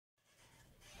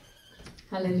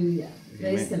Hallelujah.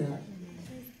 Praise the Lord.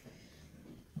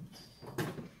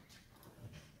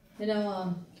 You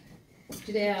know,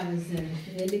 today I was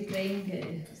really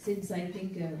praying since I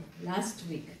think last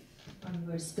week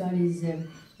onwards. God is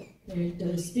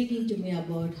speaking to me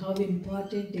about how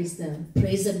important is the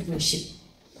praise and worship.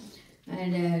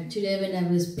 And today when I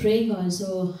was praying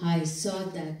also, I saw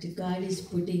that God is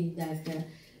putting that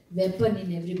weapon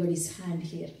in everybody's hand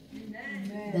here.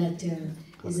 Amen. That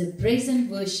is a praise and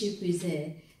worship is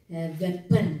a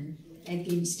weapon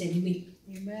against enemy.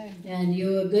 Amen. And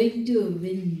you are going to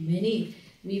win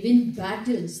we win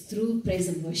battles through praise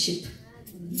and worship.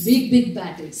 Big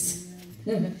battles.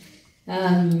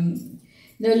 Now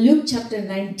Luke chapter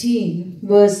 19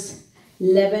 verse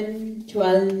 11,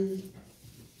 12,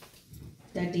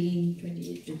 13,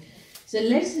 28. So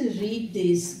let's read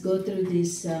this, go through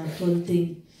this whole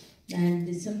thing.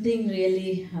 And something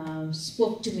really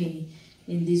spoke to me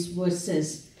in these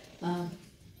verses.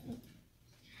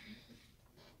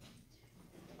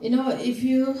 You know, if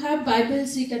you have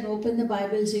Bibles, you can open the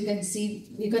Bibles, you can see,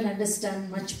 you can understand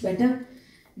much better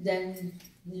than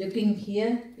looking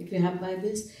here. If you have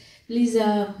Bibles, please,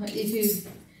 if you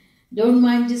don't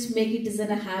mind, just make it as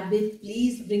a habit.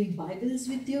 Please bring Bibles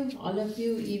with you, all of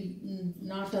you,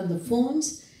 not on the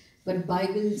phones, but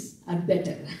Bibles are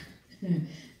better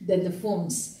than the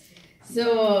phones.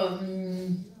 So,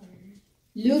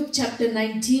 Luke chapter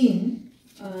 19,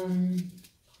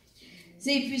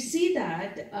 see, if you see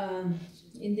that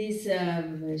in this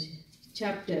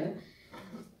chapter,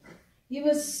 he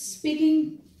was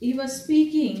speaking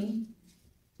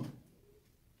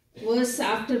verse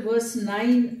after verse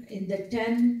 9 in the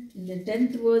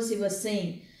 10th verse he was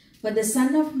saying, "For the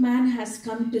Son of Man has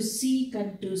come to seek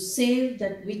and to save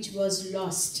that which was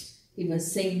lost." He was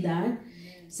saying that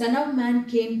Son of Man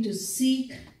came to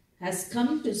seek, has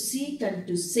come to seek and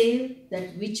to save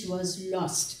that which was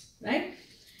lost, right?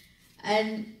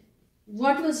 And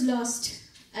what was lost?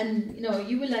 And you know,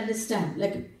 you will understand,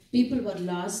 like people were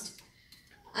lost,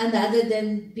 and other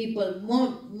than people,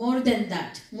 more than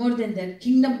that,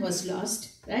 kingdom was lost,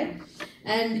 right?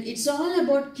 And it's all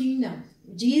about kingdom.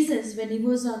 Jesus, when he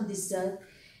was on this earth,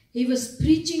 he was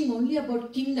preaching only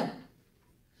about kingdom.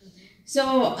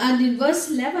 So, and in verse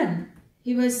 11,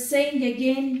 he was saying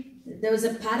again, there was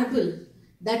a parable.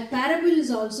 That parable is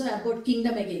also about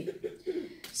kingdom again.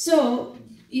 So,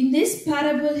 in this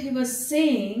parable, he was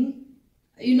saying,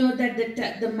 you know,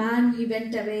 that the man, he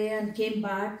went away and came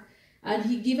back, and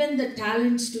he given the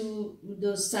talents to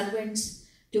those servants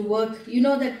to work. You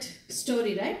know that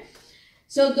story, right?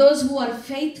 So those who are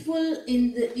faithful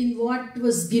in what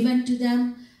was given to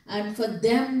them, and for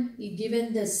them he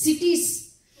given the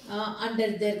cities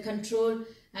under their control,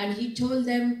 and he told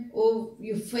them, "Oh,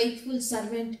 you faithful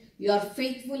servant, you are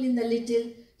faithful in the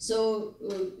little, so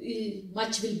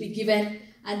much will be given,"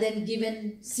 and then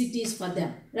given cities for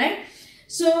them, right?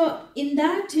 So in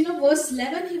that, you know, verse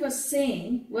 11 he was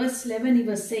saying,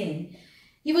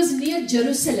 he was near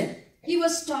Jerusalem. He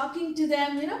was talking to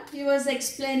them, you know, he was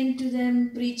explaining to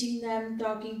them, preaching them,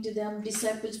 talking to them.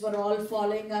 Disciples were all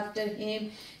following after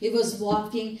him. He was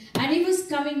walking and he was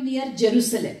coming near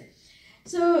Jerusalem.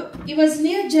 So he was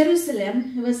near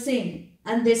Jerusalem, he was saying,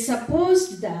 and they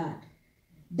supposed that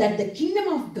the kingdom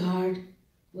of God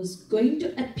was going to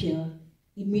appear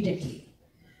immediately.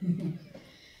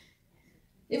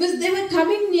 They were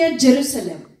coming near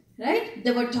Jerusalem, right?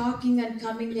 They were talking and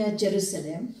coming near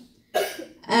Jerusalem.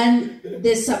 And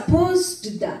they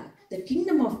supposed that the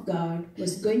kingdom of God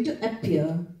was going to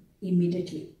appear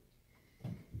immediately.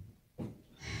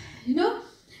 You know,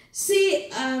 see,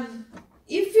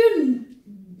 if you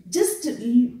just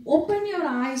open your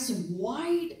eyes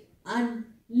wide and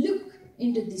look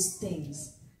into these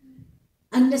things,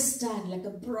 understand, like a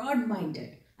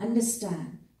broad-minded,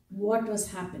 understand what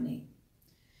was happening.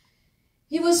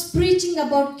 He was preaching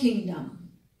about kingdom,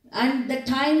 and the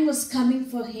time was coming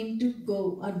for him to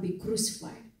go and be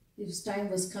crucified. His time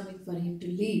was coming for him to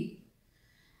leave.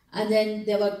 And then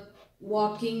they were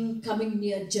walking, coming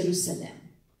near Jerusalem.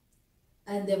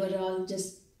 And they were all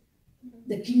just,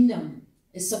 the kingdom,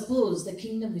 suppose the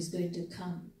kingdom is going to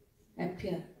come,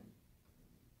 appear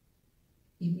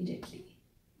immediately.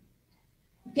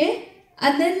 Okay?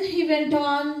 And then he went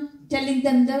on telling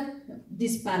them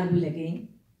this parable again.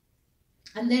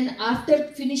 And then after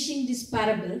finishing this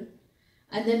parable,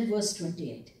 and then verse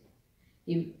 28.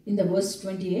 In the verse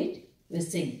 28, we're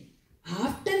saying,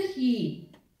 after he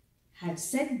had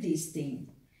said these things,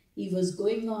 he was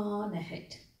going on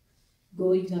ahead,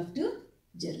 going up to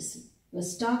Jerusalem. He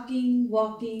was talking,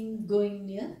 walking, going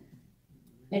near,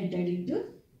 entered into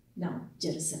now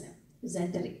Jerusalem. He was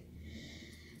entering.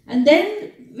 And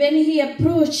then when he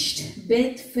approached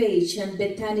Bethphage and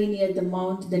Bethany near the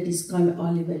mount that is called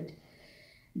Olivet,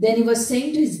 then he was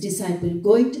saying to his disciple,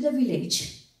 go into the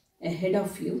village ahead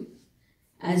of you.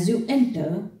 As you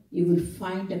enter, you will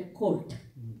find a colt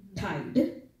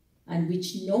tied and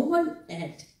which no one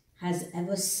yet has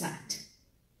ever sat.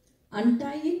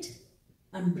 Untie it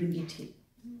and bring it here.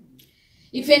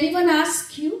 If anyone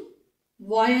asks you,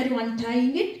 why are you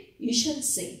untying it? You shall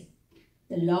say,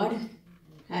 the Lord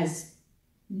has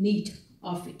need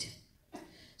of it.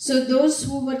 So those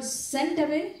who were sent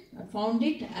away found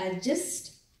it as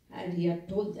he had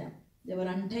told them. They were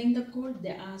untying the colt. They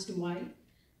asked why.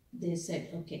 They said,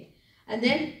 okay. And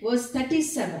then verse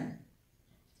 37.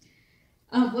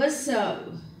 Verse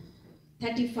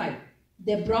 35.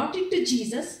 They brought it to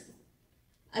Jesus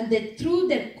and they threw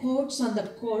their coats on the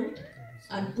colt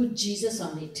and put Jesus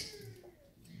on it.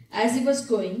 As he was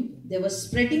going, they were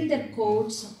spreading their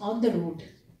coats on the road.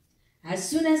 As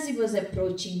soon as he was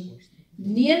approaching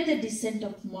near the descent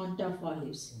of Mount of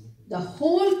Olives, the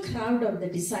whole crowd of the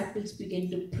disciples began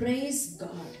to praise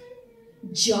God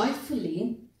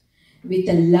joyfully with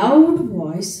a loud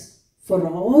voice for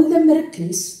all the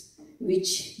miracles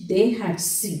which they had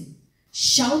seen,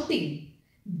 shouting,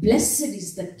 blessed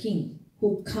is the King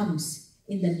who comes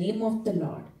in the name of the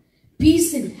Lord.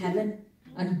 Peace in heaven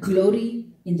and glory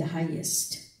in the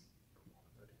highest.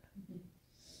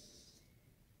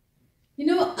 You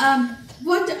know,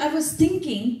 what I was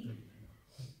thinking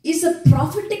is a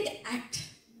prophetic act.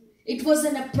 It was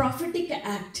a prophetic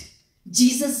act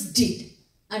Jesus did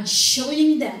and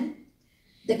showing them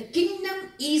the kingdom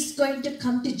is going to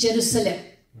come to Jerusalem.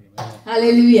 Amen.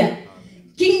 Hallelujah.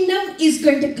 Kingdom is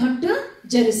going to come to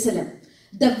Jerusalem.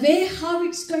 The way how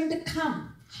it's going to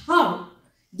come. How?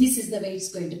 This is the way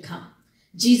it's going to come.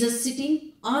 Jesus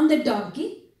sitting on the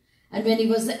donkey, and when he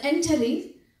was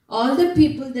entering, all the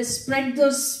people, they spread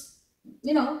those,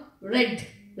 red,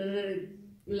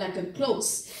 like a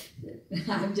cloaks.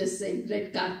 I'm just saying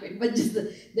red carpet, but just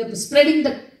they were spreading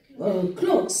the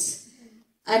cloaks,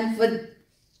 and for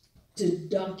the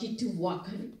donkey to walk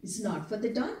on it. It's not for the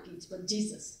donkey, it's for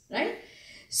Jesus, right?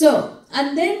 So,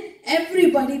 and then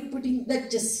everybody putting that,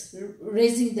 just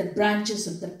raising the branches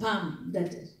of the palm,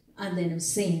 and then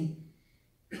saying,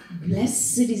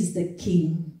 blessed is the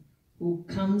King who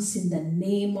comes in the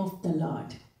name of the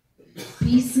Lord.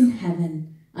 Peace in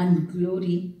heaven and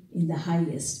glory in the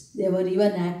highest. They were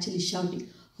even actually shouting,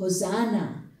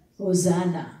 Hosanna,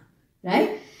 Hosanna,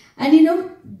 right?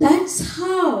 And that's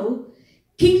how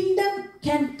kingdom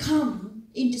can come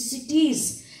into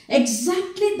cities.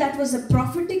 Exactly, that was a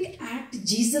prophetic act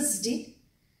Jesus did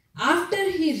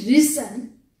after he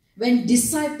risen, when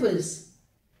disciples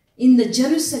in the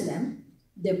Jerusalem,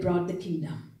 they brought the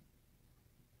kingdom.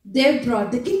 They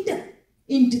brought the kingdom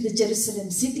into the Jerusalem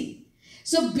city.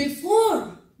 So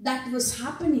before that was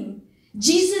happening,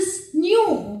 Jesus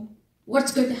knew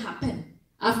what's going to happen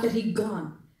after he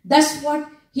gone. That's what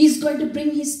he's going to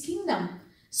bring his kingdom.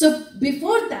 So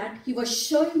before that, he was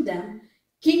showing them,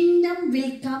 kingdom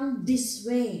will come this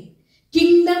way.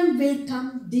 Kingdom will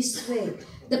come this way.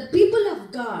 The people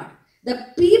of God,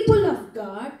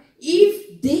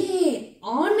 if they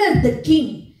honor the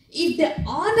king, if they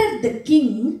honor the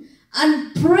king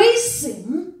and praise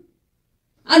him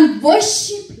and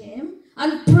worship him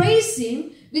and praise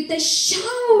him with a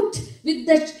shout,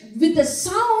 with the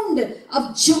sound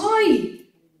of joy,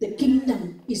 the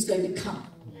kingdom is going to come.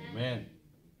 Amen.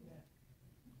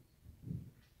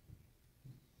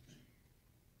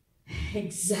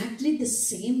 Exactly the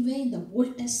same way in the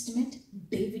Old Testament,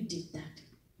 David did that.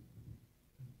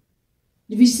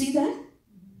 Did we see that?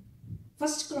 1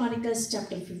 Chronicles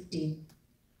chapter 15.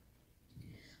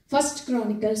 1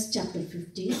 Chronicles chapter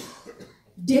 15.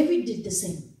 David did the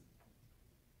same.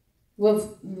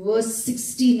 Verse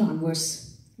 16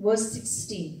 onwards. Verse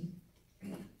 16.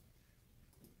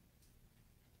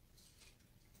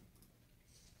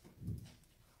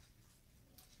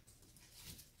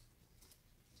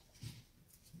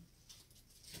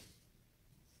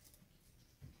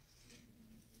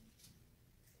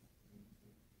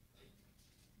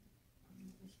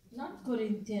 Not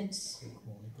Corinthians.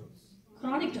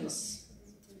 Chronicles.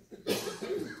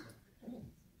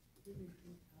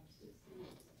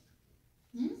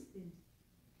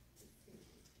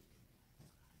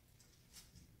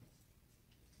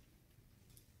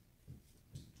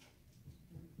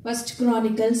 First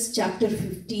Chronicles chapter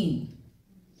 15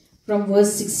 from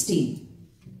verse 16.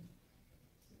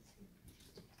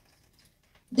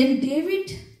 Then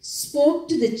David spoke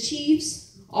to the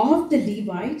chiefs of the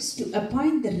Levites to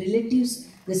appoint the relatives,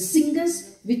 the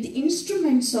singers with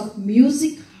instruments of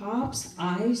music, harps,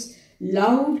 lyres,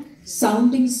 loud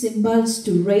sounding cymbals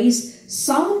to raise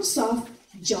sounds of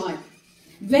joy.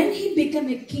 When he became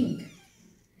a king,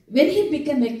 when he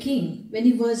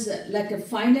was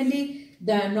finally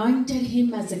they anointed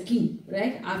him as a king,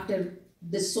 right? After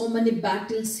the so many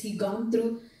battles he gone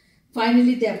through,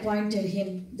 finally they anointed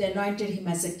him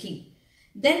as a king.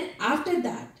 Then after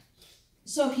that,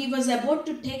 so he was about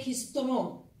to take his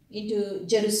throne into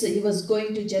Jerusalem. He was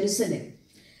going to Jerusalem.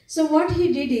 So what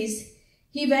he did is,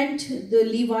 he went to the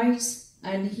Levites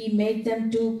and he made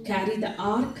them to carry the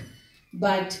ark,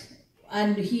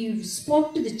 and he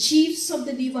spoke to the chiefs of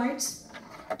the Levites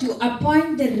to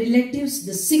appoint their relatives,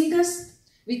 the singers,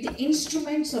 with the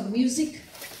instruments of music,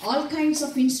 all kinds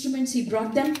of instruments he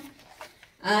brought them,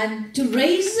 and to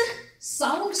raise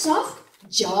sounds of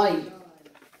joy.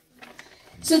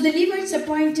 So the Levites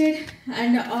appointed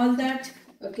and all that,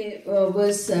 okay,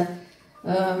 verse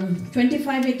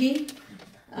 25 again.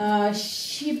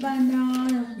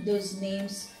 Shebaniah, those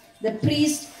names. The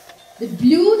priest, they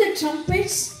blew the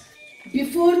trumpets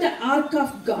before the ark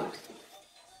of God.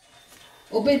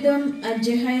 Obededom and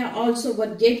Jehiah also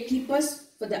were gatekeepers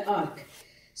for the ark.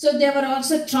 So there were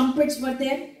also trumpets were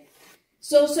there.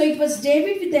 So it was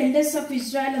David with the elders of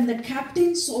Israel and the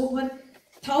captains over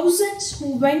thousands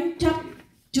who went up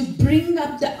to bring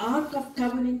up the ark of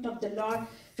covenant of the Lord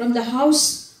from the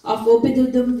house of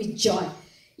Obededom with joy.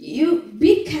 You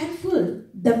be careful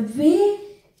the way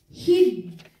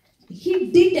he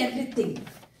did everything.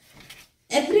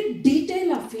 Every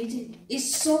detail of it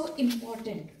is so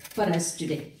important for us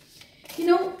today. You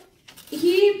know,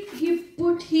 he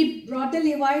brought the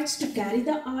Levites to carry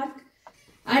the ark,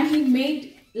 and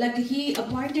he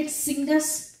appointed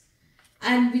singers,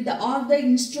 and with all the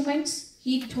instruments,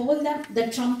 he told them, the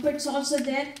trumpets also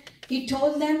there, he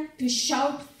told them to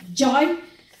shout joy.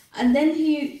 And then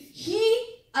he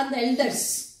and the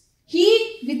elders,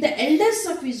 he with the elders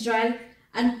of Israel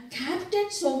and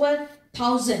captains over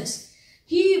thousands,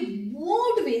 he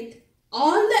moved with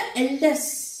all the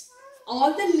elders,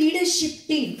 all the leadership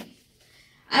team,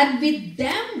 and with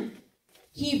them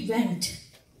he went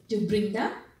to bring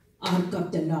the ark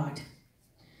of the Lord.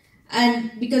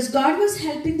 And because God was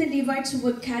helping the Levites who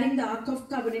were carrying the ark of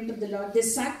covenant of the Lord, they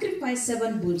sacrificed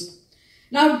 7 bulls.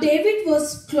 Now David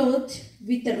was clothed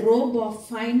with a robe of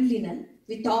fine linen,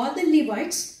 with all the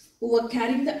Levites who were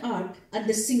carrying the ark and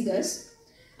the singers,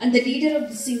 and the leader of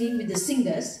the singing with the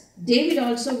singers. David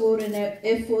also wore an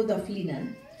ephod of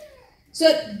linen.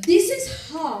 So this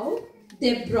is how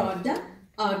they brought the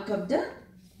ark of the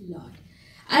Lord.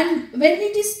 And when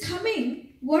it is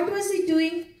coming, what was he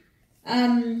doing?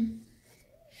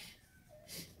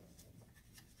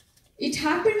 It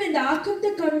happened when the ark of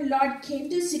the covenant Lord came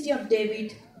to the city of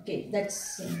David. Okay,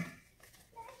 that's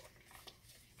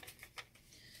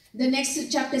the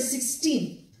next chapter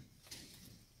 16.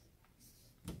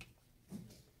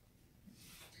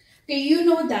 Okay, you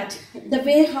know that the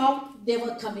way how they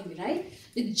were coming, right?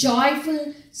 With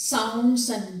joyful sounds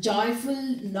and joyful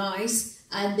noise,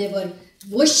 and they were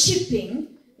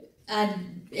worshipping.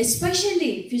 And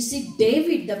especially if you see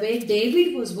David, the way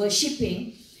David was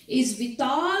worshipping is with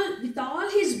all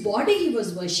his body he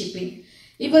was worshipping.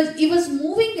 He was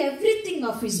moving everything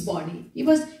of his body.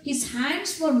 His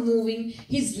hands were moving,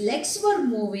 his legs were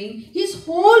moving, his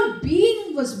whole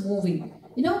being was moving.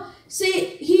 You know,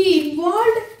 say he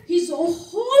involved his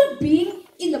whole being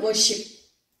in the worship.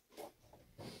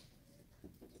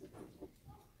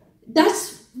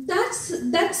 That's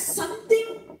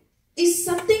something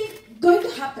going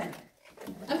to happen.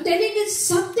 I'm telling you,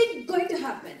 something going to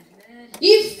happen.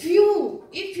 If you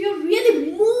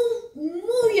really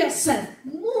move yourself,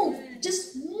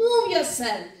 just move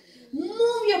yourself,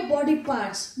 move your body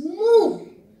parts, move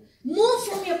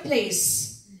from your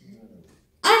place,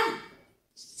 and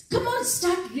come on,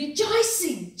 start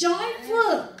rejoicing,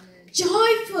 joyful.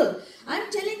 I'm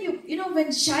telling you, you know,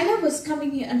 when Shiloh was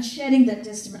coming here and sharing that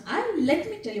testimony, let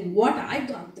me tell you what I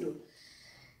gone through.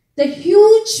 The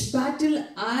huge battle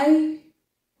I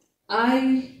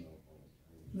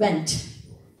went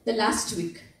the last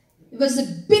week. It was a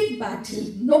big battle.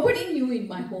 Nobody knew in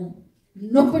my home.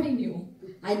 Nobody knew.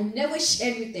 I never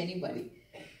shared with anybody.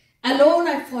 Alone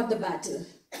I fought the battle.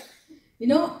 You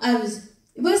know, it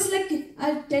was like,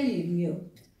 I'll tell you,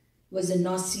 it was a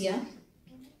nausea.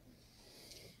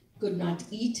 Could not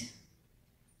eat.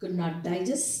 Could not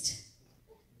digest.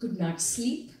 Could not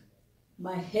sleep.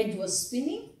 My head was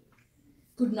spinning.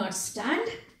 Could not stand.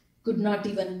 Could not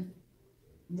even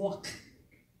walk.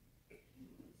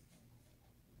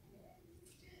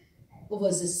 It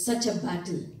was such a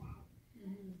battle.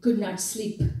 Could not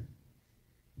sleep.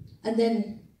 And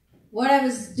then what I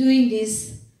was doing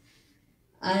is,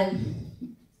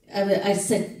 I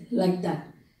said like that.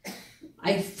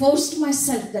 I forced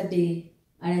myself that day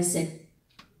and I said,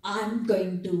 I'm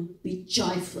going to be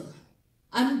joyful.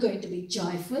 I'm going to be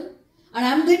joyful and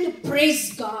I'm going to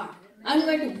praise God. I'm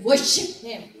going to worship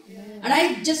Him. And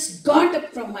I just got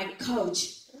up from my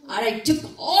couch and I took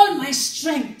all my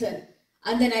strength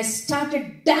and then I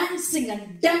started dancing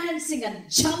and dancing and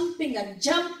jumping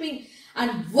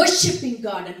and worshiping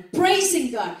God and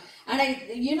praising God.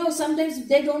 And sometimes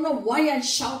they don't know why I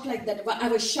shout like that. But I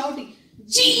was shouting,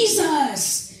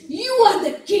 Jesus! You are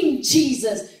the King,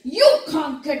 Jesus. You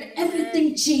conquered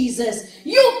everything, Jesus.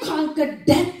 You conquered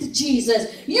death, Jesus.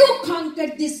 You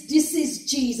conquered this disease,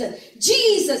 Jesus.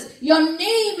 Jesus, your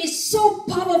name is so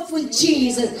powerful,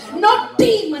 Jesus. No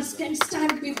demons can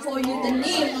stand before you, the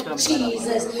name of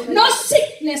Jesus. No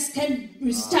sickness can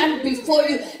stand before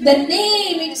you, the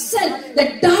name itself.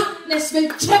 The darkness will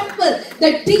tremble.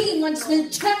 The demons will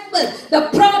tremble. The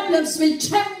problems will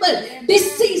tremble.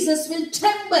 Diseases will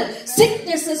tremble.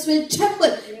 Sicknesses will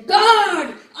tremble.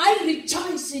 God, I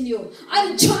rejoice in you.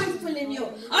 I'm joyful in you.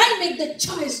 I make the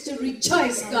choice to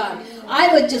rejoice, God.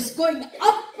 I was just going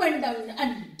up and down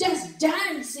and just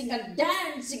dancing and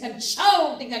dancing and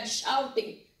shouting and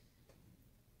shouting.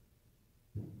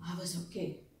 I was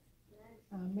okay.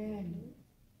 Amen.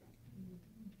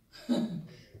 I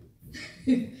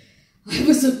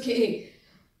was okay.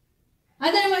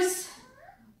 And then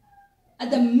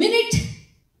at the minute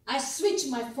I switched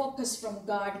my focus from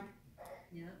God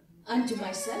unto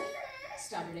myself, it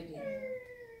started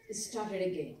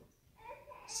again.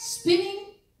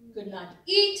 Spinning, could not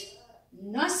eat,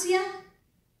 nausea,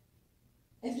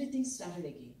 everything started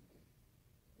again.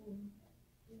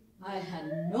 I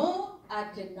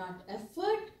could not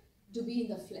afford to be in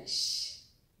the flesh.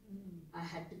 I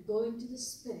had to go into the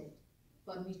spirit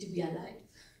for me to be alive.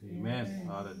 Amen.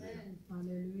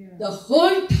 Hallelujah. The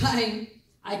whole time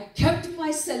I kept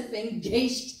myself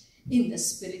engaged in the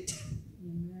spirit.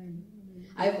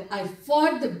 I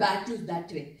fought the battle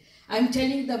that way. I'm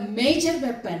telling you, the major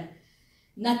weapon,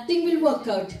 nothing will work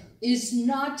out, is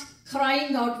not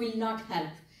crying out will not help.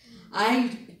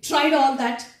 I tried all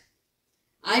that.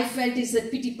 I felt it's a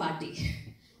pity party.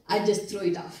 I just threw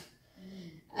it off.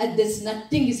 And there's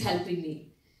nothing is helping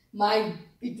me.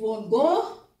 It won't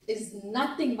go. Is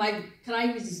nothing. My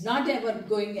cry is not ever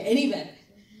going anywhere.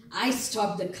 I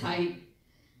stopped the crying.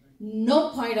 No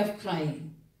point of crying.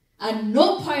 And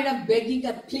no point of begging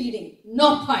or pleading.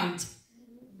 No point.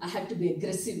 I have to be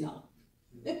aggressive now.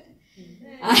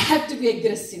 I have to be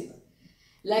aggressive.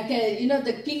 Like,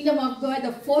 the kingdom of God,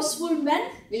 the forceful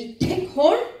man will take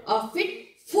hold of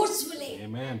it forcefully.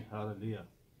 Amen. Hallelujah.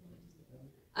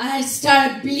 I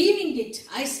started believing it.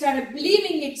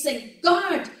 Saying,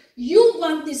 God, you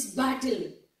won this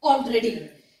battle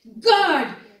already.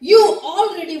 God, you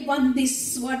already won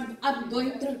this, what I'm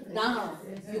going through now.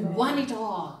 You won it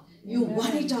all. You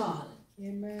won it all.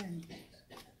 Amen.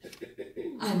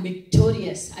 I'm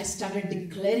victorious. I started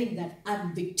declaring that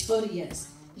I'm victorious.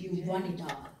 You won it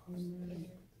all. Amen.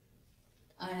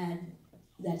 And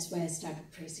that's why I started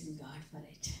praising God for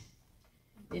it.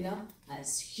 I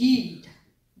was healed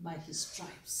by His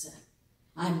stripes.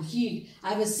 I'm healed.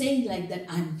 I was saying like that,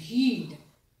 I'm healed.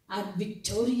 I'm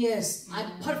victorious.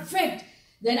 I'm perfect.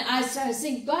 Then I started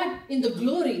saying, God, in the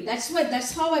glory. That's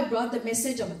how I brought the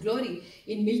message of glory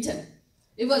in Milton.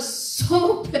 It was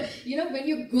so, when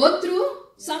you go through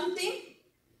something,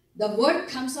 the word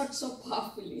comes out so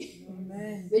powerfully.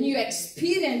 Amen. When you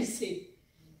experience it.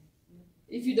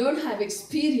 If you don't have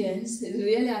experience,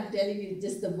 really I'm telling you,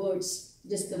 just the words.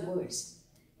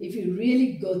 If you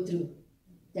really go through,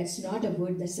 that's not a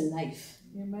word, that's a life.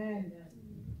 Amen.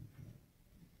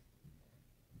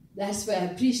 That's why I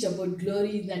preached about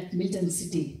glory in that Milton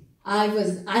city. I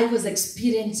was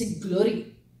experiencing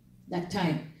glory that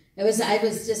time. I was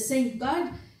just saying,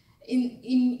 God, in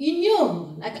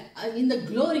you, like in the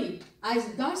glory,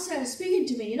 God started speaking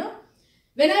to me,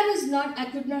 When I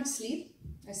could not sleep,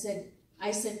 I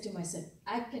said to myself,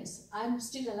 I'm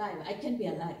still alive. I can be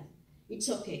alive. It's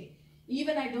okay.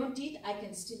 Even I don't eat, I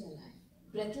can still alive.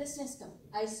 Breathlessness comes.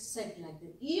 I said like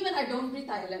that. Even I don't breathe,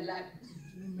 I will alive.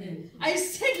 I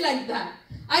said like that.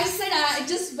 I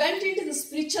just went into the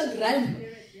spiritual realm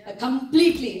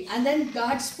completely. And then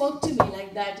God spoke to me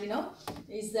like that,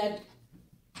 is that,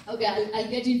 okay, I'll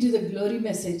get into the glory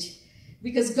message.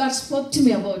 Because God spoke to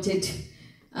me about it.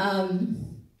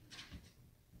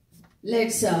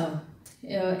 Let's,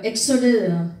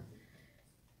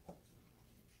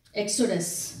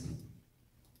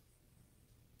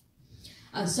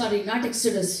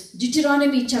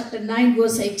 Deuteronomy chapter 9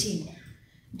 verse 18.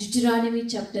 Deuteronomy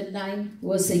chapter 9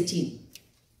 verse 18.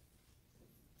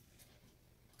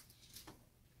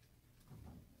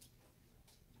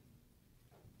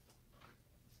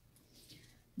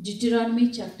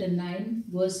 Deuteronomy chapter 9,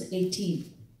 verse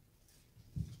 18.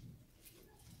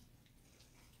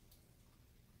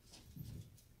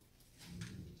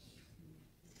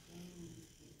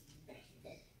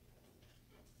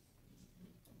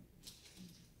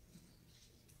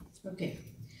 Okay.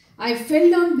 I fell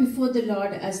down before the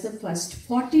Lord as the first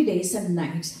 40 days and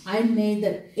nights. I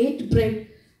neither ate bread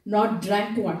nor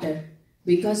drank water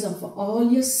because of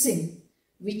all your sin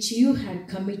which you had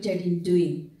committed in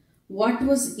doing what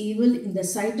was evil in the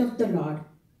sight of the Lord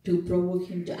to provoke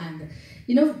him to anger.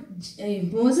 You know,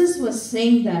 Moses was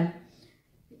saying that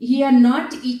he had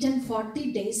not eaten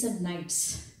 40 days and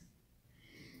nights.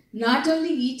 Not only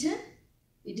eaten,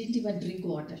 he didn't even drink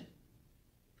water.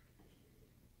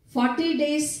 40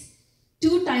 days,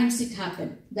 2 times it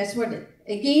happened. That's what,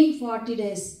 again 40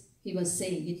 days he was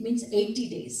saying. It means 80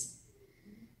 days.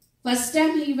 First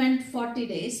time he went 40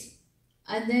 days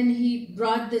and then he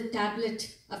brought the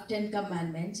tablet of 10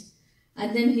 commandments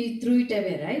and then he threw it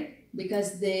away, right?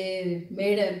 Because they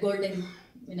made a golden,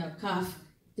 calf,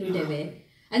 threw it away.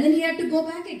 And then he had to go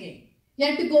back again. He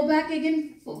had to go back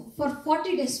again for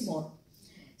 40 days more.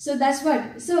 So that's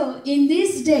what. So in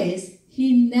these days,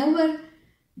 he never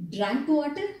drank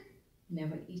water,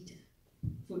 never eaten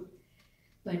food.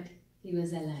 But he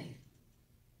was alive.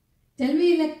 Tell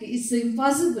me, like, it's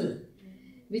impossible.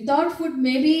 Without food,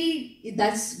 maybe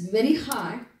that's very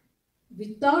hard.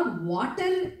 Without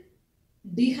water,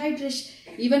 dehydration.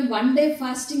 Even one day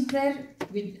fasting prayer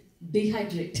will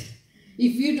dehydrate.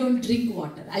 If you don't drink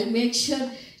water, I'll make sure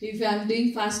if I'm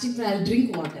doing fasting prayer, I'll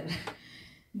drink water.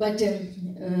 But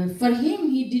for him,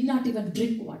 he did not even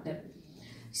drink water.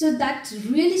 So that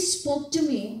really spoke to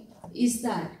me is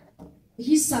that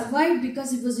he survived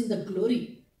because it was in the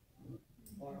glory.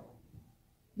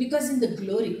 Because in the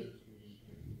glory.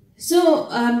 So,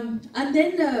 and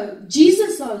then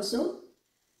Jesus also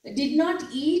did not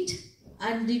eat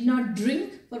and did not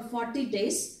drink for 40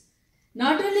 days.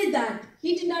 Not only that,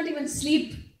 he did not even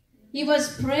sleep. He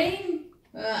was praying,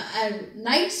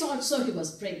 nights also he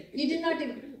was praying. He did not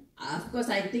even, of course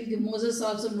I think Moses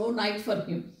also, no night for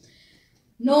him.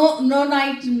 No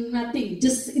night, nothing,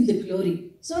 just in the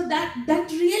glory. So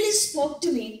that really spoke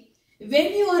to me.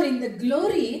 When you are in the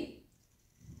glory,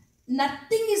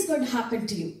 nothing is going to happen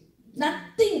to you.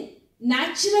 Nothing.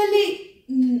 Naturally,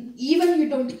 even you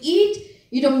don't eat,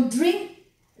 you don't drink,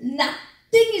 nothing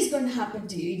is going to happen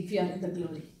to you if you are in the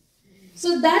glory.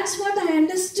 So that's what I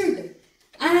understood.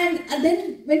 And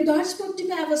then when God spoke to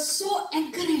me, I was so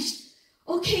encouraged.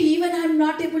 Okay, even I'm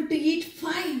not able to eat,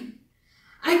 fine.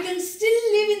 I can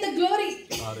still live in the glory.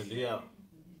 Hallelujah.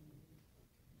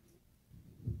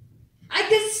 I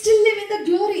can still live in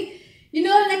the glory. You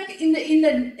know, like in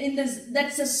the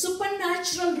that's a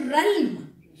supernatural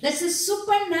realm. That's a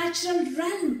supernatural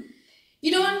realm.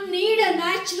 You don't need a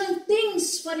natural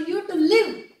things for you to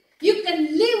live. You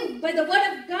can live by the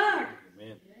word of God.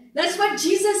 Amen. That's what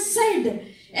Jesus said.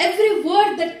 Every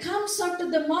word that comes out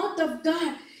of the mouth of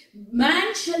God,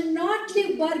 man shall not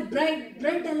live by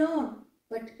bread alone,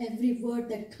 but every word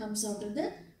that comes out of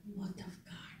the mouth of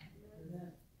God.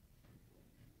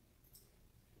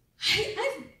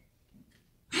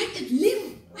 I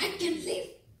can live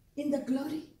in the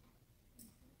glory.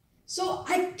 So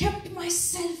I kept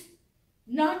myself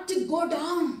not to go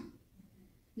down,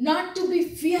 not to be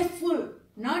fearful,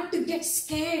 not to get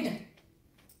scared.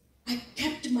 I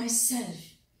kept myself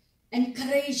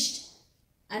encouraged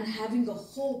and having a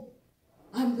hope.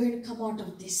 I'm going to come out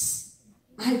of this.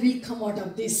 I will come out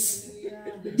of this.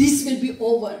 This will be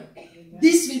over.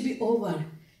 This will be over.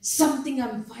 Something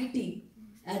I'm fighting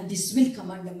and this will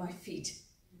come under my feet.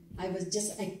 I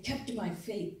kept my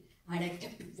faith and I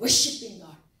kept worshiping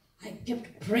God. I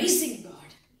kept praising God.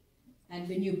 And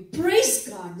when you praise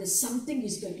God, there's something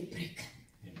is going to break.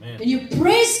 Amen. When you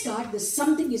praise God, there's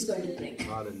something is going to break.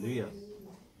 Hallelujah.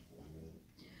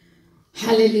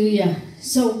 Hallelujah.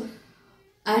 So,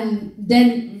 and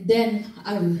then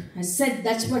I said,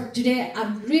 that's what today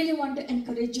I really want to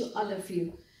encourage you, all of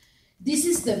you. This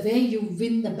is the way you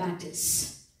win the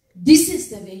battles. This is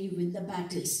the way you win the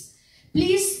battles.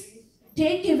 Please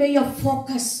take away your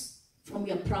focus from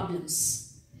your problems.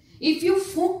 If you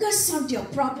focus on your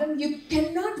problem, you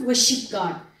cannot worship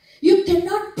God. You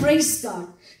cannot praise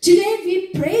God. Today we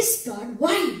praise God.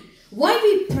 Why? Why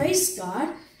we praise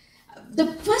God?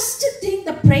 The first thing,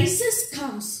 the praises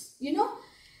comes,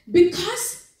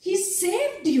 because He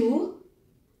saved you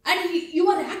and you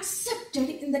are accepted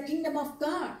in the kingdom of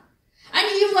God. And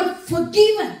you were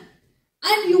forgiven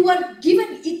and you were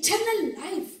given eternal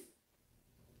life.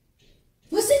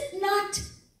 Was it not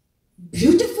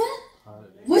beautiful?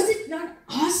 Was it not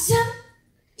awesome?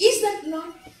 Is that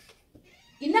not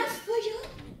enough?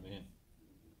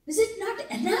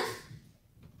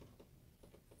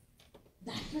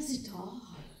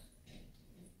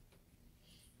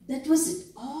 That was it,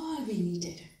 all we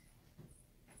needed.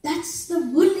 That's the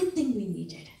only thing we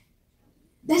needed.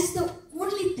 That's the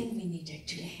only thing we needed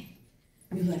today.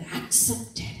 We were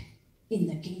accepted in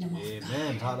the kingdom of God.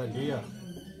 Amen. Hallelujah.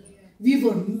 We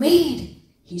were made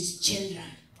His children.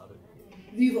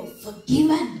 We were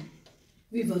forgiven.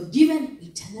 We were given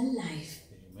eternal life.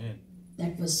 Amen.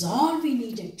 That was all we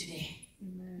needed today.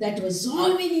 That was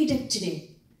all we needed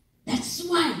today. That's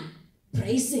why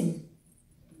praise Him.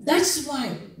 That's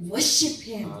why worship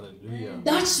Him. Hallelujah.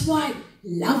 That's why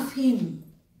love Him.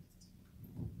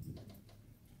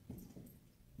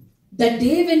 The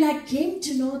day when I came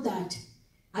to know that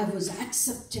I was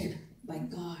accepted by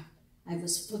God, I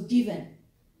was forgiven.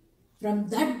 From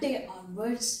that day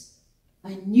onwards,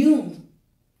 I knew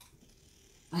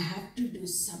I have to do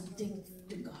something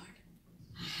to God.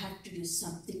 I have to do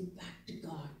something back to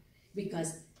God,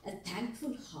 because a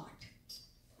thankful heart,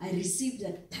 I received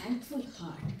a thankful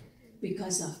heart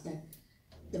because of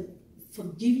the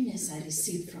forgiveness I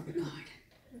received from God.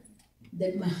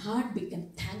 That my heart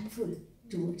became thankful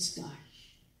towards God.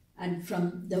 And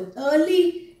from the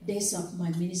early days of my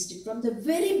ministry, from the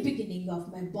very beginning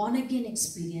of my born again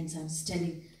experience, I'm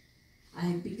telling,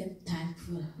 I became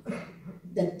thankful.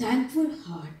 The thankful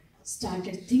heart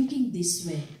started thinking this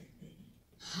way: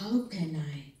 how can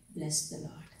I bless the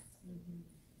Lord?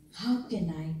 How can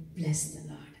I bless the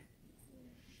Lord?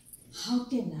 How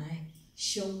can I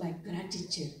show my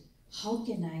gratitude? How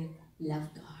can I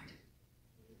love God?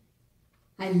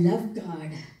 I love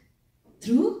God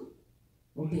through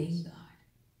obeying God.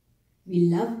 We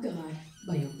love God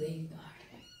by obeying God.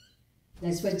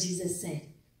 That's what Jesus said.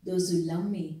 Those who love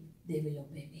me, they will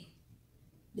obey me.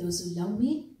 Those who love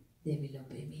me, they will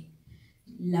obey me.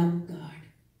 Love God.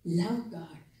 Love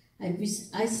God.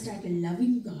 I started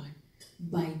loving God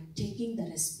by taking the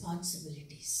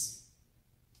responsibilities.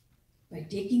 By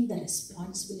taking the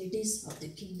responsibilities of the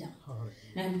kingdom.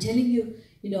 And I'm telling you,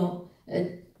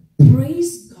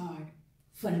 praise God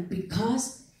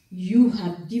because you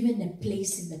have given a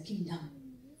place in the kingdom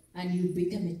and you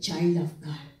become a child of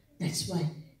God. That's why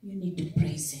you need to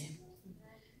praise Him.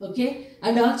 Okay?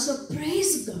 And also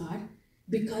praise God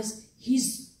because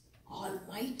He's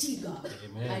Almighty God.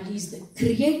 Amen. And He's the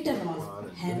creator of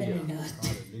Hallelujah. heaven and earth.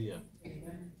 Hallelujah.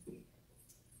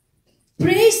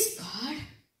 Praise God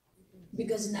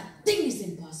because nothing is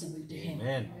impossible to Him.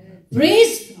 Amen.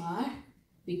 Praise God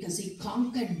because He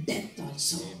conquered death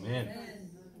also. Amen.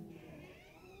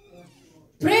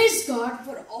 Praise God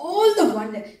for all the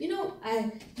wonder.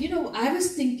 I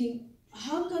was thinking,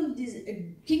 how come this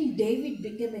King David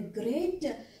became a great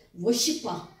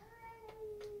worshipper?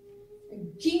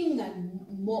 King and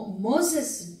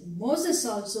Moses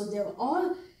also, they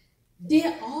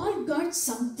all got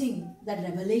something, that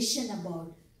revelation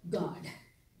about God.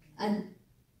 And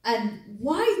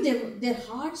why their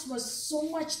hearts were so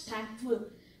much thankful,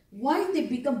 why they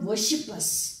become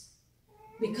worshippers.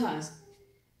 Because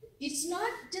it's not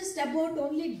just about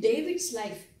only David's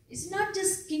life. It's not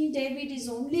just King David is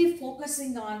only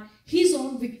focusing on his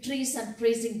own victories and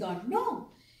praising God. No.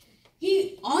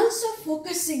 He also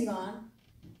focusing on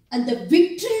and the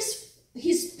victories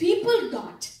his people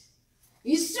got.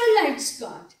 Israelites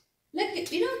got. Like,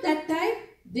 that time,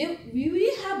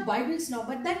 we have Bibles now,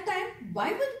 but that time,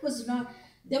 Bible was not,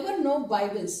 there were no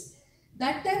Bibles.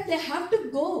 That time they have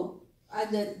to go.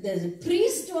 The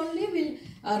priest only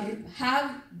will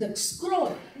have the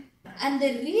scroll and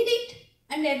they read it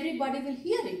and everybody will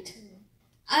hear it.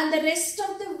 And the rest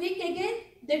of the week again,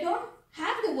 they don't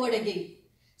have the word again.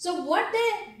 So what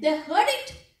they heard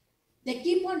it, they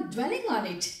keep on dwelling on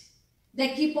it. They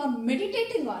keep on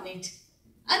meditating on it.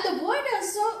 And the word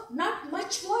also, not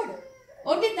much word.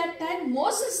 Only that time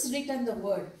Moses written the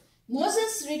word.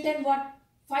 Moses written what?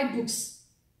 5 books.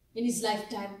 In his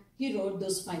lifetime, he wrote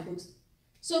those 5 books.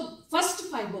 So, first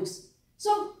 5 books.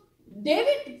 So,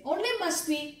 David only must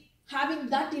be having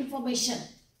that information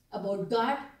about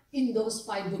God in those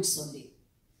 5 books only.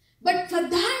 But for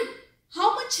that,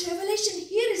 how much revelation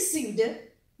he received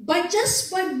by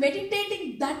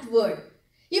meditating that word.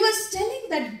 He was telling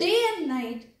that day and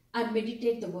night, I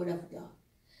meditate the word of God.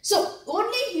 So,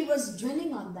 only he was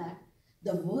dwelling on that.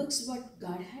 The works what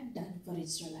God had done for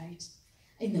Israelites.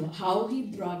 How he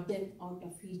brought them out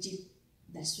of Egypt.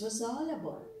 That was all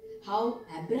about how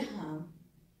Abraham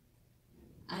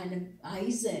and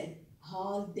Isaac,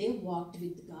 how they walked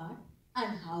with God,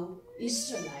 and how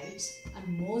Israelites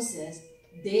and Moses,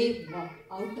 they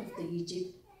walked out of the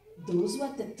Egypt. Those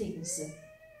were the things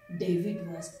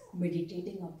David was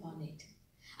meditating upon it.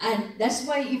 And that's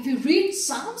why if you read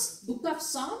Psalms, book of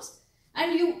Psalms,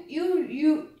 and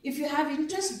if you have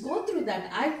interest, go through that.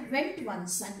 I went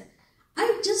once and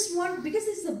I just want, because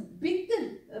it's the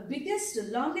biggest,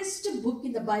 longest book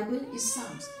in the Bible is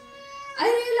Psalms. I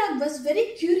really was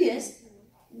very curious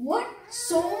what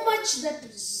so much that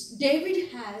David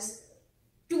has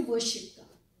to worship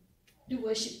God, to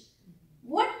worship.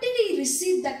 What did he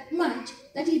receive that much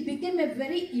that he became a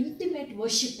very intimate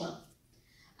worshipper?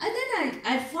 And then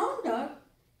I found out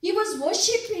he was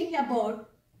worshipping about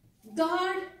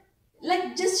God,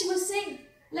 like just he was saying,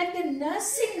 like a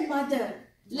nursing mother.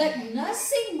 Like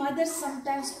nursing mother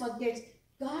sometimes forgets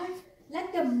God,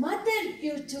 like a mother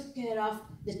you took care of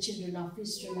the children of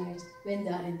Israelites when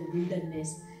they are in the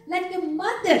wilderness. Like a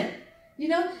mother,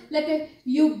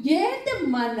 you gave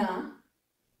them manna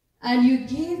and you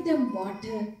gave them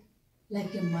water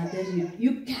like a mother.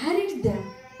 You carried them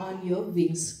on your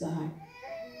wings, God.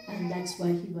 And that's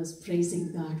why he was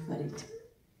praising God for it.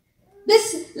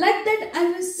 This, like that,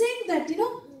 I was saying that,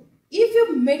 if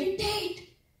you meditate,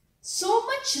 so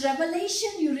much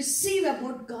revelation you receive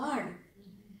about God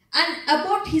and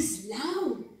about his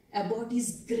love, about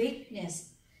his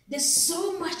greatness. There's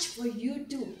so much for you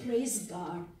to praise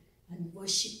God and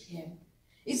worship him.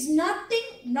 It's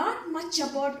not much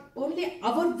about only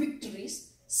our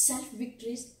victories,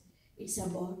 self-victories. It's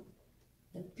about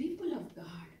the people of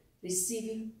God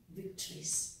receiving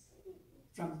victories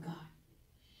from God.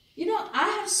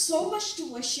 I have so much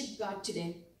to worship God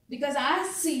today because I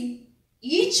have seen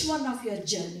each one of your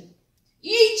journey,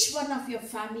 each one of your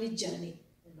family journey.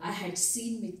 I had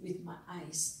seen it with my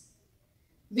eyes.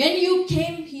 When you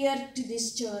came here to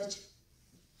this church,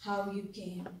 how you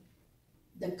came,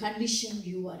 the condition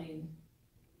you were in,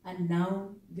 and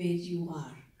now where you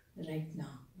are right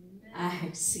now. I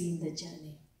had seen the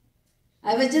journey.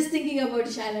 I was just thinking about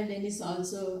Shaila Dennis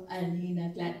also and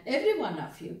Hina Clan, every one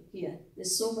of you here.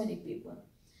 There's so many people.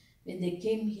 When they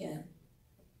came here,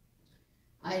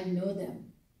 I know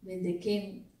them. When they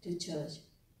came to church,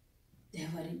 they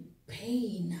were in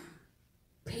pain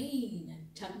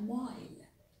and turmoil.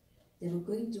 They were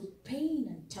going through pain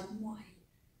and turmoil.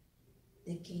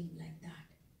 They came like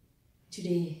that.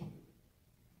 Today,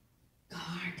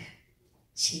 God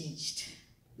changed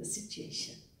the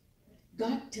situation.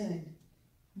 God turned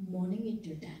mourning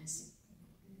into dancing.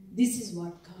 This is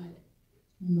what called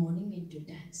mourning into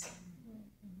dancing.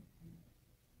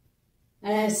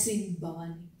 And I have seen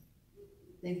Bhavani,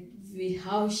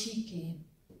 how she came,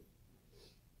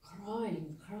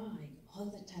 crying all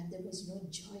the time. There was no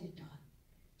joy at all.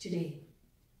 Today,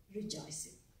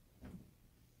 rejoicing.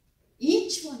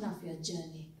 Each one of your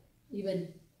journey,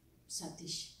 even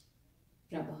Satish,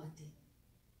 Prabhati,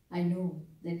 I know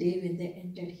the day when they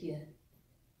entered here,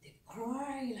 they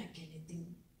cry like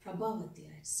anything. Prabhavati,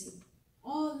 I had seen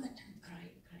all the time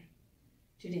crying.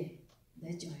 Today,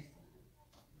 they're joyful.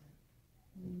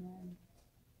 Amen.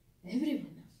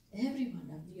 Every one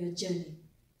of your journey.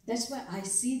 That's why I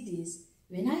see this.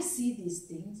 When I see these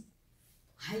things,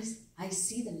 I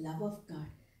see the love of God.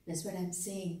 That's what I'm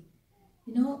saying.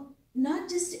 Not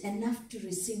just enough to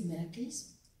receive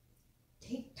miracles.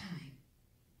 Take time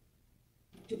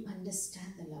to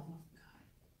understand the love of God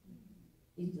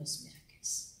in those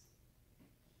miracles.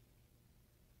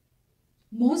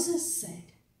 Moses said,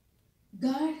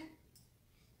 God,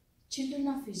 children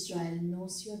of Israel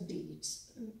knows your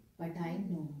deeds, but I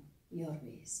know your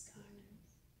ways,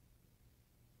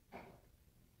 God.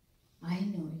 I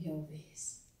know your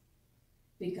ways.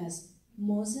 Because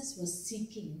Moses was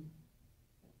seeking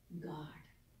God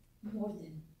more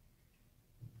than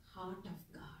heart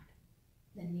of God,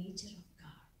 the nature of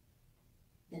God,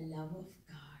 the love of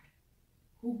God,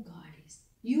 who God is.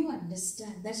 You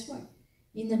understand. That's what,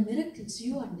 in the miracles,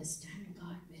 you understand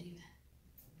God very well.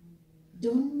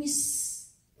 Don't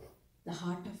miss the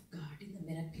heart of God in the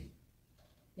miracle.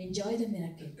 Enjoy the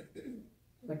miracle,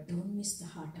 but don't miss the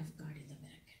heart of God in the miracle.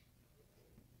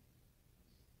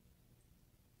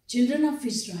 Children of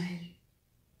Israel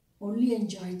only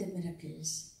enjoyed the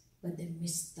miracles, but they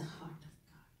missed the heart of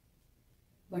God.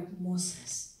 But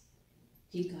Moses,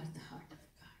 he got the heart of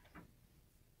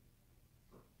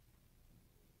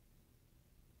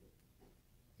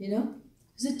God.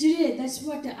 So today, that's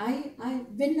what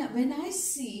when I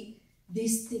see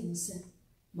these things,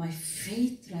 my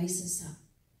faith rises up.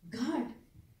 God,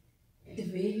 the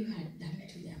way you had done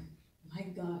to them, my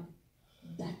God,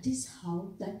 that is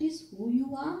who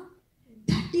you are.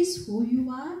 That is who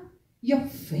you are. You're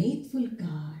faithful,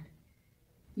 God.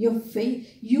 Your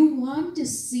faith. You want to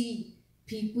see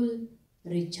people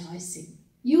rejoicing.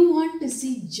 You want to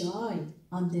see joy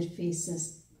on their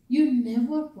faces. You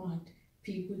never want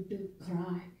people to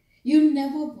cry. You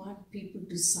never want people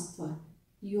to suffer.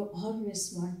 You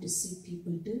always want to see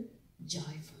people to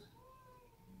joyful.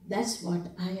 That's what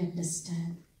I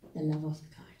understand the love of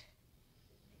God.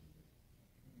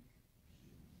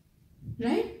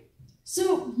 Right?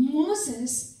 So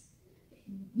Moses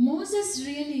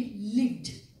really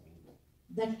lived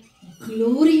that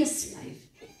glorious life.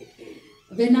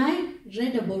 When I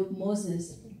read about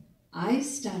Moses, I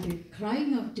started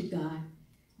crying out to God,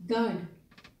 God,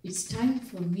 it's time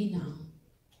for me now.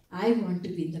 I want to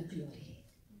be in the glory.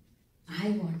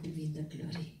 I want to be in the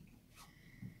glory.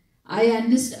 I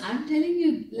understand. I'm telling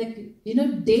you,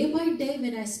 day by day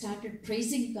when I started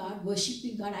praising God,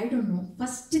 worshiping God, I don't know.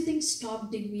 First thing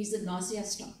stopped in me is the nausea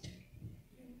stopped.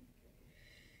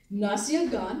 Nausea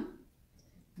gone,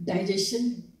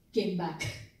 digestion came back.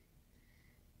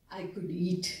 I could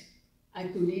eat. I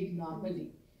could eat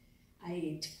normally. I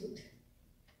ate food.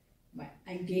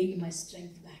 I gained my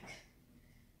strength back.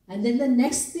 And then the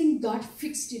next thing God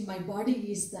fixed in my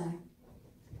body is that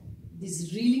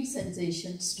this reeling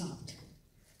sensation stopped.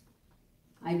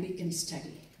 I became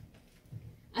steady.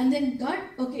 And then God,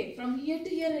 okay, from here to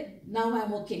here, now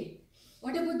I'm okay.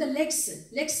 What about the legs?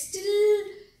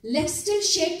 Legs still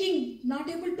shaking, not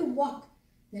able to walk.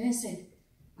 Then I said,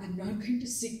 I'm not going to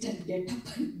sit and get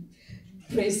up and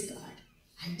praise God.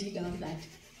 I did all that.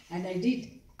 And I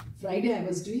did. Friday I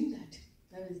was doing that.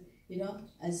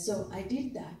 So I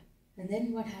did that. And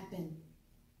then what happened?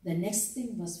 The next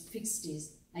thing was fixed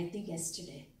is, I think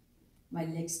yesterday, my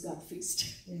legs got fixed.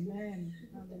 Amen.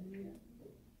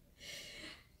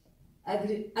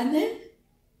 Hallelujah. And then,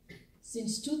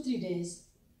 since 2-3 days,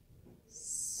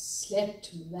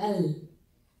 slept well.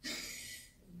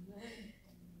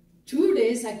 2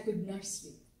 days I could not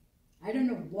sleep. I don't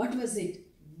know what was it.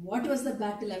 What was the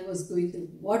battle I was going through?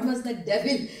 What was the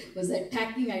devil was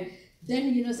attacking?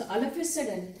 So all of a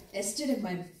sudden, yesterday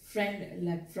my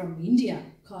friend from India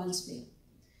calls me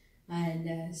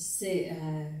and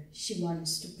she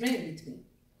wants to pray with me.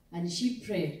 And she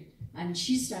prayed and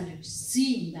she started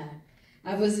seeing that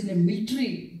I was in a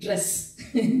military dress,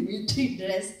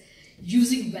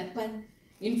 using weapon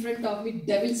in front of me,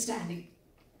 devil standing.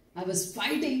 I was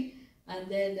fighting,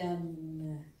 and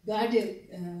then God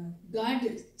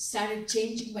started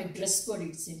changing my dress code,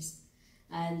 it seems.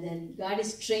 And then God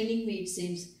is training me, it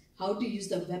seems, how to use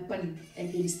the weapon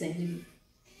against the enemy.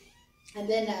 And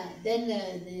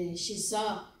then she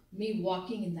saw me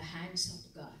walking in the hands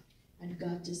of God, and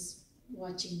God just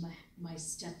watching my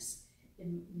steps.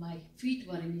 And my feet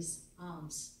were in his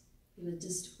arms. He was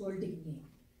just holding me.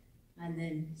 And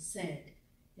then said,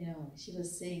 she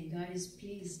was saying, God is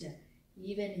pleased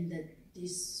even in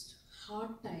these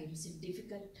hard times, in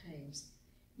difficult times,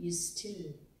 you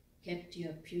still kept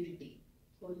your purity,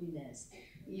 holiness.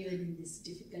 Even in these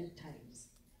difficult times,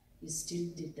 you still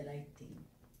did the right thing,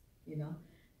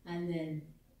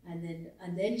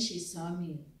 And then she saw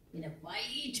me in a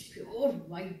white, pure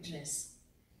white dress,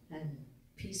 and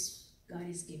peace. God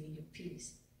is giving you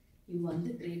peace. You won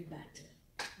the great battle.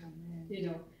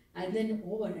 Amen. And then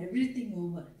everything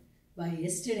over. By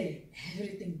yesterday,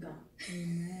 everything gone.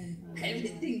 Amen.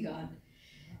 Everything gone.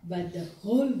 But the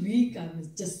whole week I was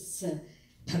just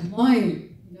turmoil,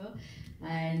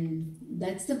 And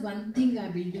that's the one thing I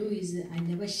will do is I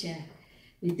never share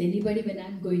with anybody when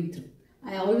I'm going through.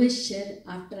 I always share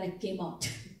after I came out.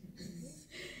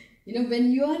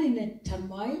 When you are in a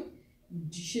turmoil,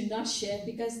 you should not share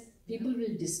because people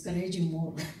will discourage you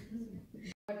more.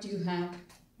 What you have,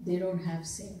 they don't have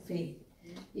same faith.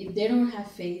 If they don't have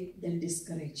faith, they'll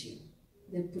discourage you.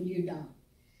 They'll pull you down.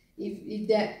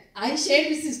 I shared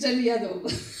with Sister Leah though.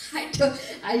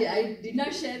 I did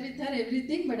not share with her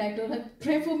everything, but I told her,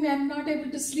 pray for me, I'm not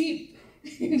able to sleep.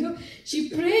 She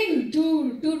praying,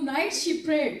 two nights she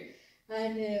prayed.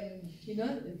 And,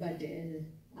 but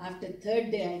after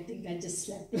third day, I think I just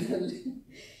slept well.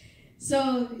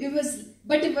 So it was,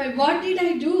 but what did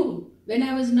I do? When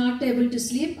I was not able to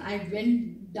sleep, I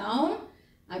went down,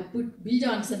 I put Bill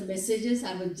Johnson messages,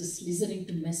 I was just listening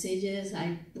to messages,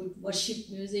 I put worship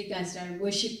music, I started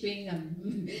worshiping,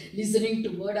 and listening to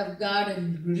Word of God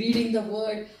and reading the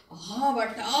Word.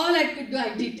 But all I could do,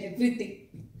 I did everything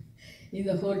in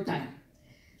the whole time.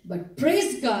 But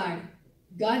praise God,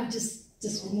 God just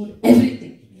removed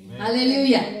everything. Amen.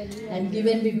 Hallelujah. Hallelujah. And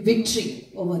given me victory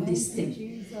over this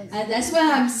thing. And that's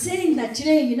why I'm saying that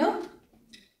today,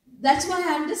 that's why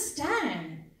I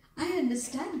understand. I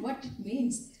understand what it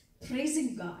means,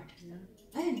 praising God.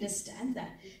 I understand that.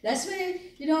 That's why,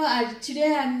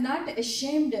 today I'm not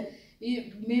ashamed.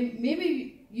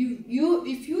 Maybe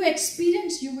if you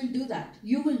experience, you will do that.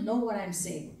 You will know what I'm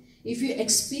saying. If you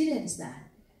experience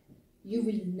that, you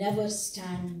will never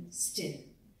stand still.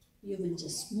 You will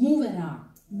just move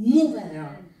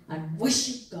around and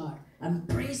worship God and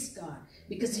praise God.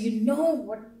 because you know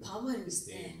what power is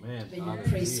there Amen. when you Hallelujah.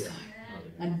 praise God.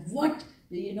 And what,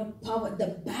 power,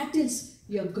 the battles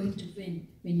you're going to win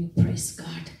when you praise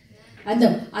God. And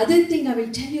the other thing I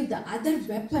will tell you, the other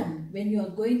weapon when you are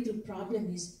going through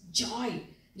problem is joy.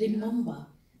 Remember,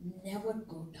 never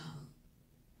go down.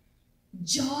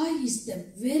 Joy is the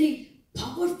very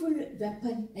powerful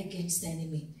weapon against the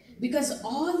enemy. Because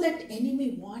all that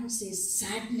enemy wants is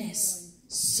sadness,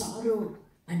 sorrow,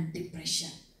 and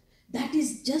depression. That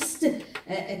is just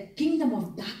a kingdom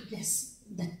of darkness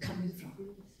that coming from.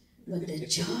 But the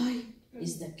joy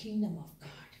is the kingdom of God.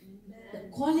 The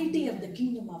quality of the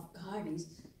kingdom of God is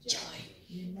joy.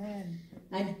 Amen.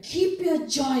 And keep your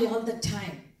joy all the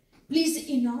time. Please,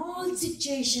 in all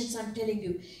situations, I'm telling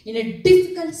you, in a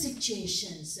difficult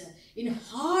situations, in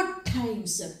hard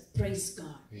times, praise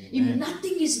God. If Amen.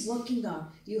 nothing is working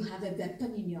out, you have a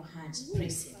weapon in your hands,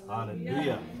 praise Him.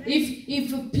 Hallelujah.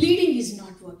 If pleading is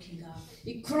not working out,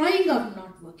 if crying out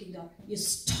not working out, you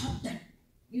stop that.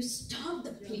 You stop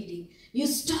the pleading. You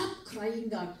stop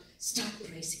crying out. Start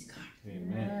praising God.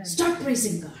 Amen. Start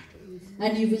praising God.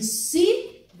 And you will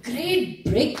see great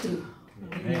breakthrough.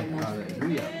 Amen.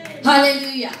 Hallelujah.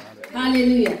 Hallelujah.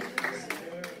 Hallelujah.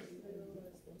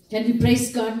 Can we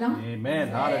praise God now? Amen.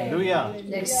 Hallelujah.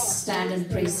 Let's stand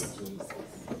and praise Him.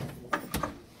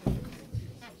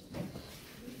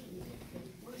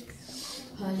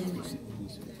 Hallelujah.